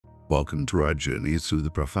Welcome to our journey through the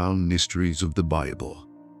profound mysteries of the Bible,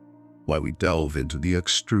 while we delve into the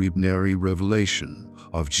extraordinary revelation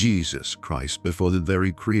of Jesus Christ before the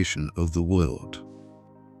very creation of the world.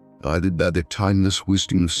 Guided by the timeless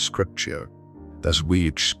wisdom of Scripture, as we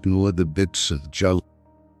explore the bits of gel.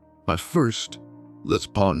 But first, let's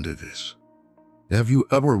ponder this. Have you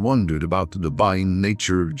ever wondered about the divine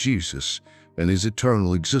nature of Jesus and his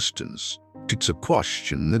eternal existence? It's a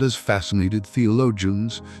question that has fascinated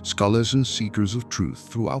theologians, scholars, and seekers of truth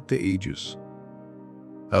throughout the ages.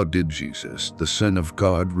 How did Jesus, the Son of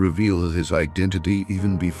God, reveal his identity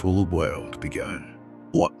even before the world began?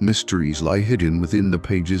 What mysteries lie hidden within the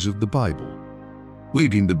pages of the Bible,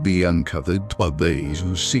 waiting to be uncovered by those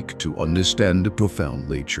who seek to understand the profound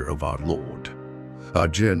nature of our Lord? Our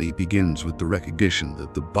journey begins with the recognition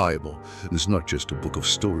that the Bible is not just a book of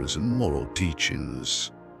stories and moral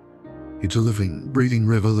teachings. It's a living, breathing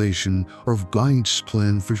revelation of God's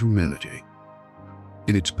plan for humanity.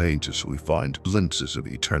 In its pages we find glimpses of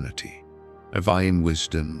eternity, divine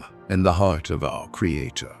wisdom, and the heart of our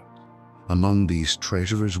Creator. Among these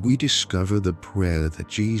treasures we discover the prayer that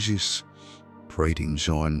Jesus prayed in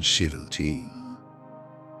John 17.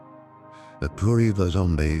 The prayer that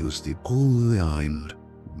unveils the all-knowing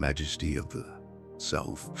majesty of the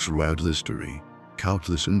Self. Throughout history,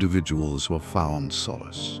 countless individuals have found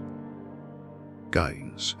solace,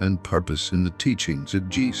 guidance, and purpose in the teachings of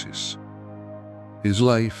Jesus. His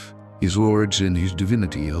life, his words, and his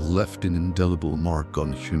divinity have left an indelible mark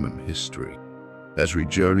on human history. As we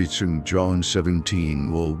journey through John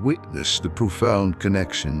 17, we'll witness the profound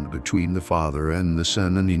connection between the Father and the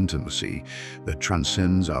Son, an intimacy that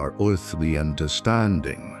transcends our earthly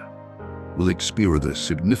understanding. We'll explore the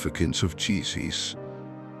significance of Jesus,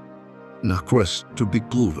 in a quest to be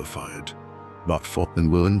glorified, but for,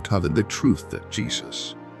 and will uncover the truth that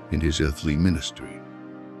Jesus, in his earthly ministry,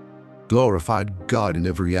 glorified God in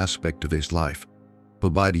every aspect of his life,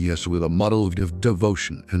 providing us with a model of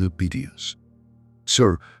devotion and obedience.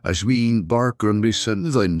 So, as we embark on this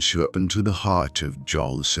adventure into the heart of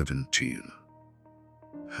John 17,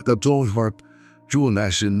 join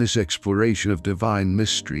us in this exploration of divine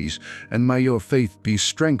mysteries, and may your faith be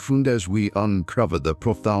strengthened as we uncover the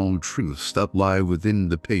profound truths that lie within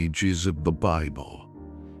the pages of the Bible.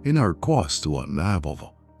 In our quest to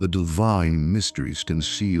unravel the divine mysteries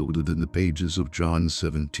concealed within the pages of John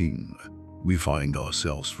 17, we find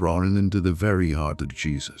ourselves drawn into the very heart of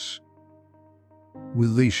Jesus'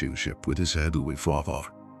 relationship with his heavenly Father.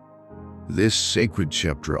 This sacred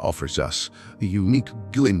chapter offers us a unique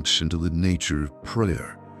glimpse into the nature of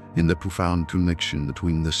prayer and the profound connection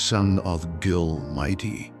between the Son of God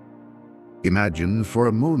Almighty. Imagine for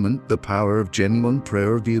a moment the power of genuine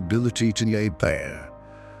prayer, the ability to bear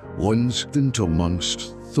one's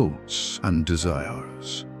innermost thoughts and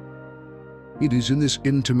desires. It is in this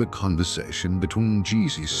intimate conversation between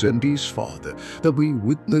Jesus and his Father that we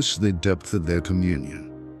witness the depth of their communion.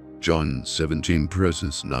 John 17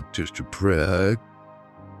 presents not just a prayer,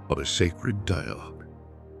 but a sacred dialogue,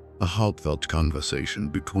 a heartfelt conversation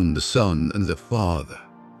between the Son and the Father.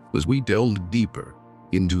 As we delve deeper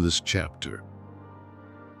into this chapter,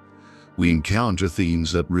 we encounter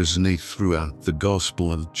themes that resonate throughout the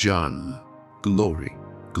Gospel of John: glory,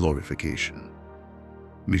 glorification,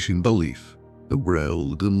 mission, belief, the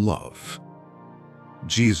world, and love.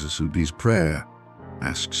 Jesus, who his prayer,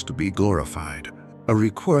 asks to be glorified, a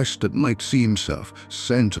request that might seem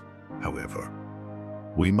self-centered. However,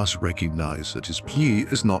 we must recognize that his plea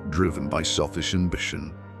is not driven by selfish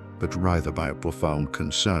ambition, but rather by a profound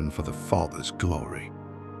concern for the Father's glory.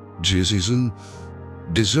 Jesus'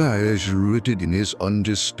 desire is rooted in his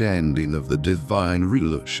understanding of the divine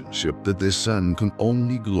relationship that the Son can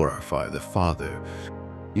only glorify the Father.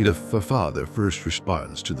 Yet if the Father first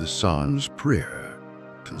responds to the Son's prayer,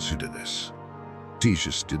 consider this.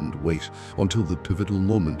 Jesus didn't wait until the pivotal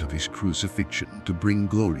moment of his crucifixion to bring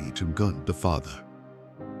glory to God the Father.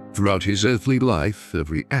 Throughout his earthly life,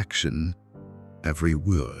 every action, every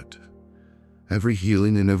word, every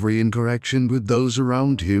healing, and every interaction with those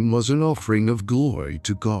around him was an offering of glory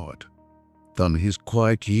to God. From his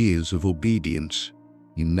quiet years of obedience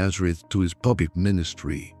in Nazareth to his public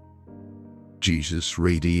ministry, Jesus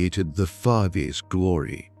radiated the Father's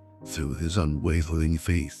glory through his unwavering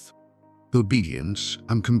faith, obedience,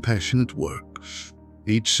 and compassionate works.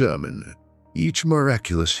 Each sermon, each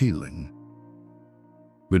miraculous healing,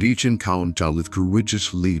 but each encounter with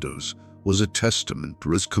courageous leaders was a testament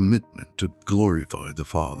to his commitment to glorify the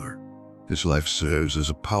Father. His life serves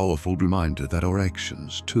as a powerful reminder that our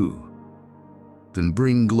actions, too, can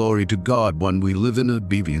bring glory to God when we live in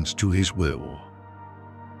obedience to his will.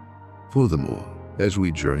 Furthermore, As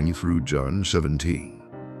we journey through John 17,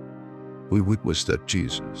 we witness that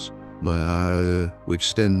Jesus, which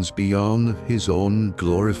extends beyond his own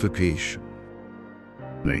glorification,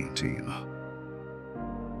 19,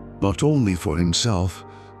 not only for himself,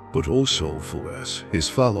 but also for us, his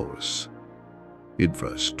followers. In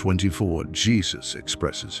verse 24, Jesus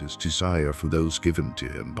expresses his desire for those given to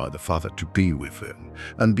him by the Father to be with him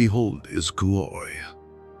and behold his glory.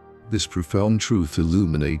 This profound truth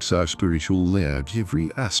illuminates our spiritual life. Every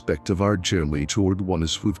aspect of our journey toward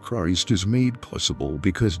oneness with Christ is made possible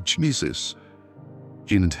because Jesus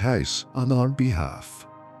intercedes on our behalf.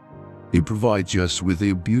 He provides us with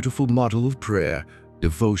a beautiful model of prayer,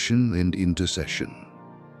 devotion, and intercession.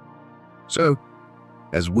 So,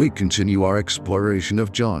 as we continue our exploration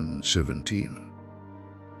of John 17,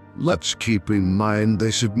 let's keep in mind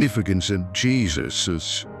the significance of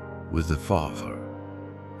Jesus with the Father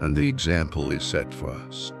and the example he set for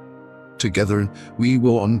us. Together, we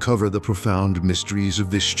will uncover the profound mysteries of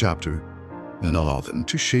this chapter and allow them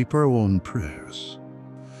to shape our own prayers,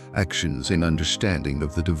 actions, and understanding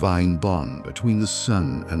of the divine bond between the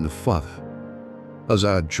Son and the Father. As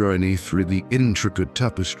our journey through the intricate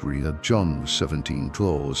tapestry of John 17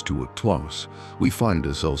 draws to a close, we find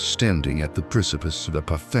ourselves standing at the precipice of a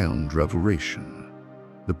profound revelation.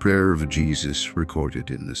 The prayer of Jesus recorded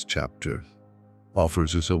in this chapter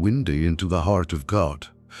offers us a window into the heart of God,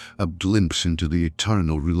 a glimpse into the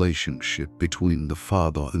eternal relationship between the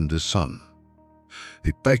Father and the Son.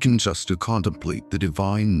 It beckons us to contemplate the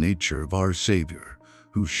divine nature of our Savior,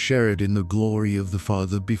 who shared in the glory of the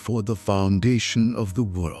Father before the foundation of the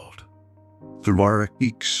world. Through our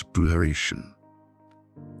exploration,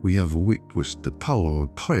 we have witnessed the power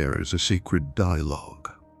of prayer as a sacred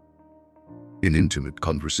dialogue, an intimate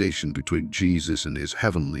conversation between Jesus and his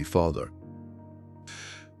heavenly Father.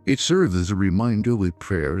 It serves as a reminder that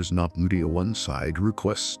prayer is not merely a one-sided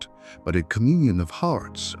request, but a communion of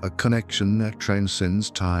hearts, a connection that transcends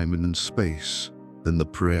time and space. In the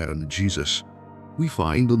prayer of Jesus, we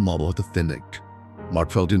find a model of authentic,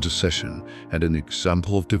 heartfelt intercession and an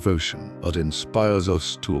example of devotion that inspires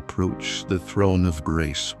us to approach the throne of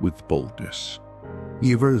grace with boldness. We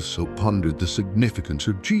have also pondered the significance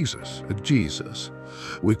of Jesus'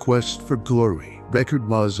 request for glory,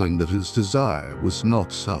 recognizing that his desire was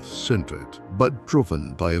not self-centered, but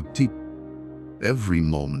driven by a deep. Every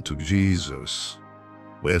moment of Jesus'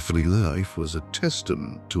 earthly life was a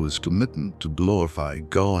testament to his commitment to glorify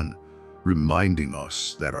God, reminding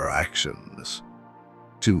us that our actions,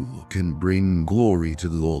 too, can bring glory to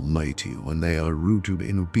the Almighty when they are rooted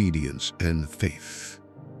in obedience and faith.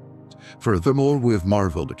 Furthermore, we have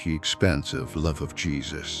marveled at the expansive love of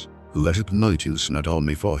Jesus, who has ignited us not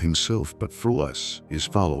only for himself but for us, his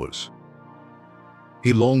followers.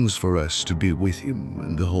 He longs for us to be with him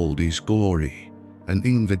and behold his glory, an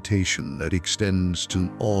invitation that extends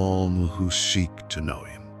to all who seek to know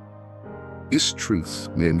him. This truth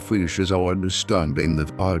finishes our understanding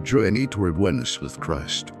of our journey toward oneness with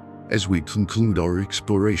Christ. As we conclude our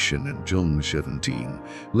exploration in John 17,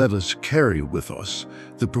 let us carry with us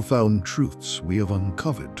the profound truths we have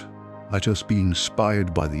uncovered. Let us be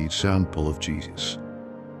inspired by the example of Jesus,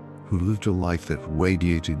 who lived a life that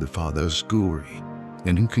radiated the Father's glory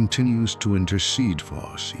and who continues to intercede for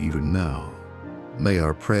us even now. May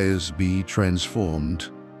our prayers be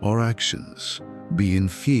transformed, our actions be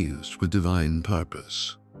infused with divine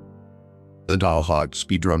purpose, and our hearts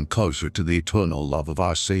be drawn closer to the eternal love of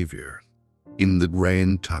our Savior. In the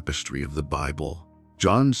grand tapestry of the Bible,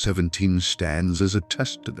 John 17 stands as a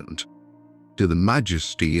testament to the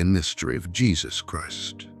majesty and mystery of Jesus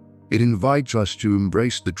Christ. It invites us to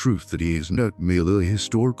embrace the truth that he is not merely a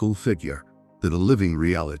historical figure, but a living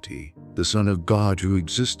reality, the Son of God who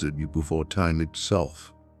existed before time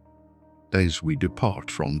itself. As we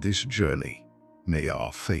depart from this journey, may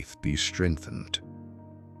our faith be strengthened,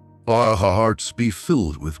 our hearts be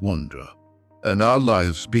filled with wonder, and our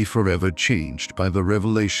lives be forever changed by the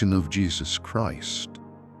revelation of Jesus Christ,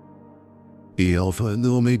 the Alpha and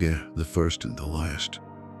the Omega, the first and the last,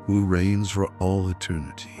 who reigns for all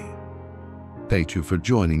eternity. Thank you for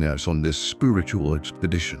joining us on this spiritual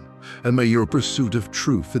expedition, and may your pursuit of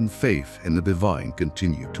truth and faith in the divine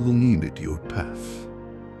continue to illuminate your path.